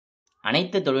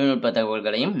அனைத்து தொழில்நுட்ப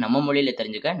தகவல்களையும் நம்ம மொழியில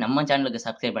தெரிஞ்சுக்க நம்ம சேனலுக்கு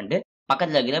சப்ஸ்கிரைப் பண்ணிட்டு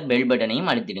பக்கத்துல இருக்கிற பெல் பட்டனையும்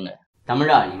அழுத்திடுங்க.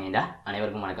 தமிழால் இணைந்த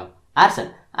அனைவருக்கும் வணக்கம்.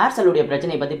 ஏர்செல்லுடைய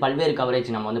பிரச்சனை பற்றி பல்வேறு கவரேஜ்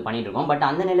நம்ம வந்து பண்ணிட்டு இருக்கோம். பட்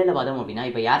அந்த நிலையில் பார்த்தோம் அப்படின்னா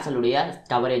இப்போ ஏர்செல்லுடைய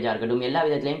கவரேஜாக இருக்கட்டும் எல்லா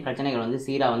விதத்துலையும் பிரச்சனைகள் வந்து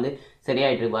சீராக வந்து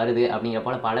சரியாயிட்டு வருது அப்படிங்கிற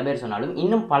போல பல பேர் சொன்னாலும்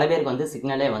இன்னும் பல பேருக்கு வந்து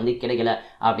சிக்னலே வந்து கிடைக்கல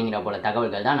அப்படிங்கிற போல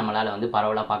தகவல்கள் தான் நம்மளால் வந்து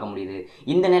பரவலாக பார்க்க முடியுது.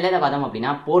 இந்த நிலையில் பார்த்தோம்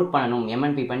அப்படின்னா போர்ட் பண்ணணும்,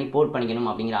 எம்என்பி பண்ணி போர்ட்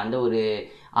பண்ணிக்கணும் அப்படிங்கிற அந்த ஒரு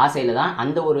ஆசையில் தான்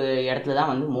அந்த ஒரு இடத்துல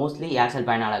தான் வந்து மோஸ்ட்லி ஏர்செல்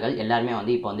பயனாளர்கள் எல்லாருமே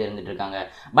வந்து இப்போ வந்து இருந்துட்டு இருக்காங்க.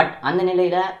 பட் அந்த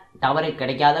நிலையில் கவரேஜ்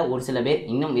கிடைக்காத ஒரு சில பேர்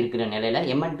இன்னும் இருக்கிற நிலையில்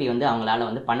எம்என்பி வந்து அவங்களால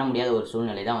வந்து பண்ண முடியாத ஒரு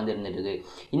சூழ்நிலை தான் வந்து இருந்துட்டு இருக்கு.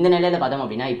 இந்த நிலையில் பார்த்தோம்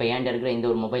அப்படின்னா இப்போ என்கிட்ட இருக்கிற இந்த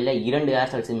ஒரு மொபைலில் 2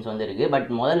 ஏர்செல் சிம்ஸ் வந்து இருக்குது. பட்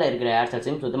முதல்ல இருக்கிற ஏர்செல்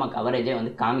சிம் சுத்தமாக கவரேஜே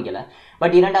வந்து காமிக்கலை.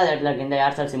 பட் இரண்டாவது இடத்துல இருக்க இந்த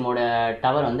ஏர்செல் சிம்மோட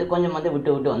டவர் வந்து கொஞ்சம் வந்து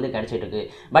விட்டு வந்து கிடச்சிட்டு இருக்கு.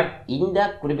 பட் இந்த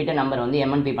குறிப்பிட்ட நம்பர் வந்து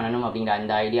எம்என்பி பண்ணணும் அப்படிங்கிற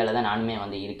அந்த ஐடியாவில் தான் நானுமே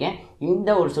வந்து இருக்கேன். இந்த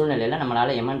ஒரு சூழ்நிலையில்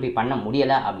நம்மளால் எம்என்பி பண்ண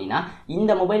முடியலை அப்படின்னா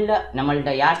இந்த மொபைலில்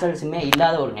நம்மள்ட்ட ஏர்செல் சிம்மே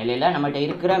இல்லாத ஒரு நிலையில் நம்மள்ட்ட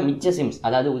இருக்கிற மிச்ச சிம்ஸ்,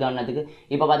 அதாவது உதாரணத்துக்கு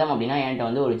இப்போ பார்த்தோம் அப்படின்னா என்கிட்ட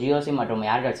வந்து ஒரு ஜியோ சிம் மற்றும்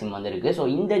ஏர்டெல் சிம் வந்து இருக்குது. ஸோ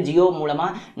இந்த ஜியோ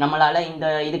மூலமாக நம்மளால் இந்த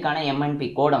இதுக்கான எம்என்பி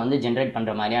கோடை வந்து ஜென்ரேட்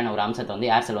பண்ணுற மாதிரியான ஒரு அம்சத்தை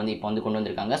வந்து ஏர்செல் வந்து இப்போ வந்து கொண்டு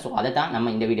வந்திருக்காங்க. ஸோ அதை தான்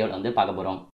நம்ம இந்த வீடியோவில் வந்து பார்க்க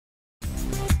போகிறோம்.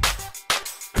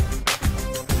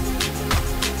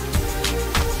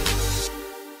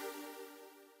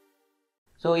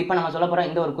 ஸோ இப்போ நம்ம சொல்ல போகிற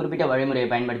இந்த ஒரு குறிப்பிட்ட வழிமுறையை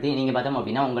பயன்படுத்தி நீங்கள் பார்த்தோம்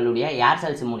அப்படின்னா உங்களுடைய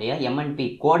ஏர்செல் சிம்முடைய எம்என்பி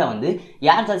கோடை வந்து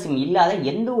ஏர்செல் சிம் இல்லாத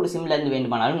எந்த ஒரு சிம்லேருந்து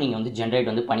வேண்டுமானாலும் நீங்கள் வந்து ஜென்ரேட்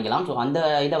வந்து பண்ணிக்கலாம். ஸோ அந்த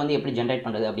இதை வந்து எப்படி ஜென்ரேட்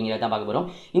பண்ணுறது அப்படிங்கிறத பார்க்க போகிறோம்.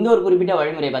 இந்த ஒரு குறிப்பிட்ட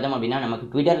வழிமுறையை பார்த்தோம் அப்படின்னா நமக்கு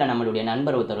ட்விட்டரில் நம்மளுடைய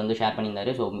நண்பர் ஒருத்தர் வந்து ஷேர்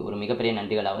பண்ணியிருந்தாரு. ஸோ ஒரு மிகப்பெரிய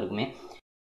நன்றிகள் அவருக்குமே.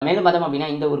 மேலும் பார்த்தோம் அப்படின்னா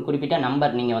இந்த ஒரு குறிப்பிட்ட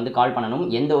நம்பர் நீங்கள் வந்து கால் பண்ணணும்.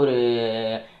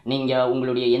 நீங்கள்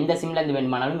உங்களுடைய எந்த சிம்லேருந்து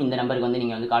வேணுமானாலும் இந்த நம்பருக்கு வந்து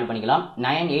நீங்கள் வந்து கால் பண்ணிக்கலாம்.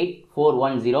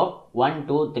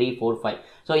 9841012345.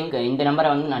 ஸோ இந்த நம்பரை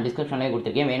வந்து நான் டிஸ்கிரிப்ஷன்லேயே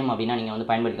கொடுத்துருக்கேன். வேணும் அப்படின்னா நீங்கள் வந்து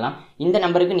பயன்படுத்தலாம். இந்த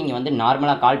நம்பருக்கு நீங்கள் வந்து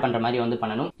நார்மலாக கால் பண்ணுற மாதிரி வந்து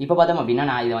பண்ணணும். இப்போ பார்த்தோம் அப்படின்னா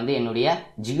நான் இதை வந்து என்னுடைய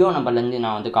ஜியோ நம்பர்லேருந்து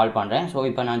நான் வந்து கால் பண்ணுறேன். ஸோ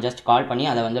இப்போ நான் ஜஸ்ட் கால் பண்ணி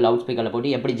அதை வந்து லவுட் ஸ்பீக்கரில்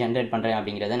போட்டு எப்படி ஜென்ரேட் பண்ணுறேன்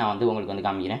அப்படிங்கிறத நான் வந்து உங்களுக்கு வந்து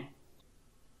காமிக்கிறேன்.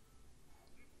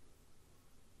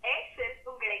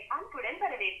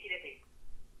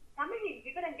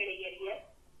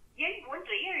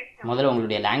 முதல்ல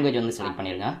உங்களுடைய லாங்குவேஜ் வந்து செலக்ட்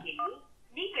பண்ணிருங்க.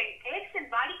 நீங்கள் ஏர்செல்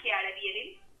வாடிக்கையாளரில்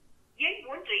எண்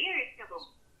 1 ஐ அழுத்தவும்.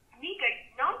 நீங்கள்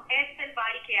நான் ஏர்செல்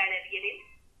வாடிக்கையாளரில்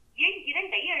எண்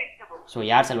 2 ஐ அழுத்தவும். So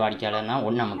Aircel வாடிக்கையாளர்னா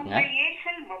 1 அமுக்குங்க.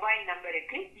 ஏர்செல் மொபைல்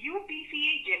நம்பருக்கு UPC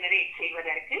ஐ ஜெனரேட்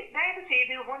செய்வதற்கு தயவு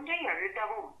செய்து 1 ஐ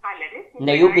அழுத்தவும். அல்லது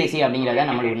இந்த UPC அப்படிங்கறத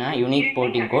நம்மளுக்கு யூனிக்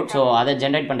போர்ட்டிங் கோட். சோ அதை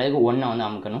ஜெனரேட் பண்றதுக்கு 1 வந்து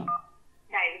அமுக்கணும்.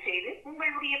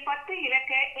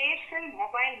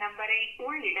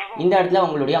 இந்த இடத்துல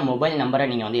உங்களுடைய மொபைல் நம்பரை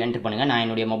நீங்க வந்து என்டர் பண்ணுங்க. நான்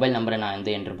என்னுடைய மொபைல் நம்பரை நான்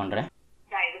வந்து என்டர் பண்றேன்.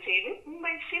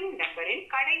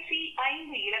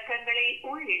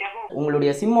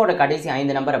 உங்களுடைய சிம்மோட கடைசி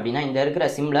 5 நம்பர் அப்படின்னா இந்த இருக்கிற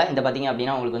சிம்ல இந்த பாத்தீங்க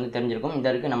அப்படின்னா உங்களுக்கு வந்து தெரிஞ்சிருக்கும். இந்த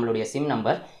இருக்கு நம்மளுடைய சிம்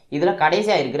நம்பர். இதுல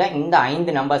கடைசியா இருக்கிற இந்த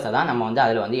 5 நம்பர்ஸை தான் நம்ம வந்து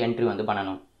அதுல வந்து என்ட்ரி வந்து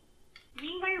பண்ணணும்.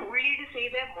 நீங்கள் உள்ளீடு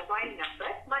செய்த மொபைல்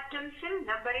நம்பர் மற்றும் சிம்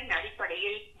நம்பரின்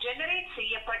அடிப்படையில் ஜெனரேட்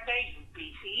செய்யப்பட்ட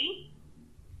UPC.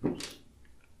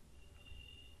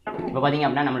 இப்போ பார்த்தீங்க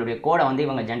அப்படின்னா நம்மளுடைய கோடை வந்து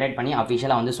இவங்க ஜென்ரேட் பண்ணி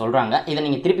அஃபிஷியலாக வந்து சொல்கிறாங்க. இதை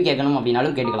நீங்கள் திருப்பி கேட்கணும்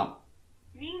அப்படின்னாலும் கேட்டுக்கலாம்.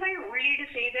 நீங்கள் உள்ளீடு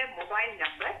செய்த மொபைல்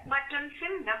நம்பர் மற்றும்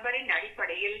சிம் நம்பரின்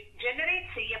அடிப்படையில் ஜெனரேட்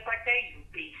செய்யப்பட்ட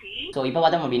UPC. ஸோ இப்போ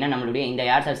பார்த்தோம் அப்படின்னா நம்மளுடைய இந்த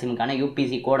ஏர்செல் சிம்க்கான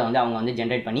UPC கோடை வந்து அவங்க வந்து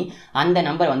ஜென்ரேட் பண்ணி அந்த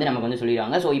நம்பர் வந்து நமக்கு வந்து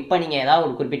சொல்லிடுவாங்க. ஸோ இப்போ நீங்கள் ஏதாவது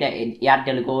ஒரு குறிப்பிட்ட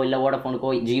ஏர்டெலுக்கோ இல்லை வோடஃபோனுக்கோ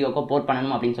ஜியோக்கோ போர்ட்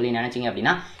பண்ணணும் அப்படின்னு சொல்லி நினச்சிங்க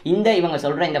அப்படின்னா இவங்க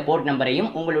சொல்கிற இந்த போர்ட் நம்பரையும்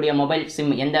உங்களுடைய மொபைல்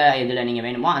சிம் எந்த இதில் நீங்கள்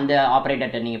வேணுமோ அந்த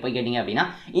ஆப்ரேட்டர்கிட்ட நீங்கள் போய் கேட்டிங்க அப்படின்னா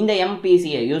இந்த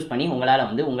MPCயை யூஸ் பண்ணி உங்களால்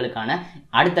வந்து உங்களுக்கான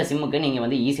அடுத்த சிம்முக்கு நீங்கள்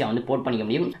வந்து ஈஸியாக வந்து போர்ட் பண்ணிக்க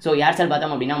முடியும். ஸோ ஏர்செல்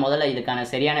பார்த்தோம் அப்படின்னா முதல்ல இதுக்கான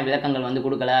சரியான விளக்கங்கள் வந்து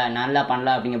கொடுக்கல, நல்லா பண்ணல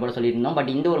அப்படிங்கிற போல சொல்லியிருந்தோம்.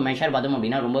 பட் இந்த ஒரு மெஷர் பார்த்தோம்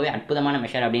அப்படின்னா ரொம்பவே அற்புதமான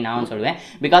மெஷர் அப்படின்னு நான் சொல்லுவேன்.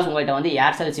 பிகாஸ் உங்கள்கிட்ட வந்து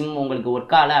ஏர்செல் சிம் உங்களுக்கு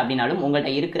ஒர்க் ஆகலை அப்படின்னாலும்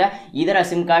உங்கள்கிட்ட இருக்கிற இதர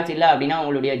சிம் கார்ட்ஸ் இல்லை அப்படின்னா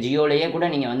உங்களுடைய ஜியோலேயே கூட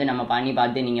நீங்கள் வந்து நம்ம பண்ணி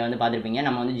பார்த்து நீங்கள் வந்து பார்த்துருப்பீங்க.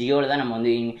 நம்ம வந்து ஜியோவில் தான் நம்ம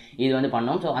வந்து இது வந்து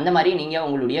பண்ணோம். ஸோ அந்த மாதிரி நீங்கள்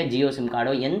உங்களுடைய ஜியோ சிம்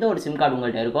கார்டோ எந்த ஒரு சிம் கார்டு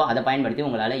உங்கள்கிட்ட இருக்கோ அதை பயன்படுத்தி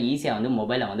உங்களால் ஈஸியாக வந்து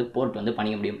மொபைலை வந்து போர்ட் வந்து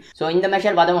பண்ணிக்க முடியும். ஸோ இந்த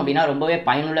மெஷர் பார்த்தோம் அப்படின்னா ரொம்பவே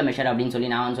பயனுள்ள மெஷர் அப்படின்னு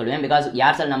சொல்லி நான் வந்து சொல்லுவேன். பிகாஸ்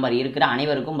ஏர்செல் நம்பர் இருக்கிற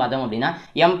அனைவருக்கும் பார்த்தோம் அப்படின்னா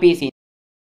MPC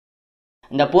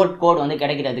இந்த போர்ட் கோட் வந்து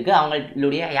கிடைக்கிறதுக்கு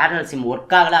அவங்களுடைய ஏர்டெல் சிம்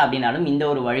ஒர்க் ஆகலை அப்படின்னாலும் இந்த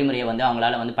ஒரு வழிமுறையை வந்து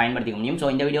அவங்களால வந்து பயன்படுத்திக்க முடியும். ஸோ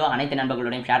இந்த வீடியோ அனைத்து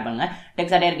நண்பர்களுடையும் ஷேர் பண்ணுங்க.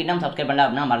 டெக் சாட்டியர் கிட்ட சப்ஸ்கிரைப் பண்ணல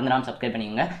அப்படின்னா மறந்துடாம சப்ஸ்கிரைப்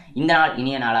பண்ணிக்கோங்க. இந்த நாள்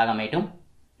இனிய நாளாக அமையட்டும்.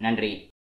 நன்றி.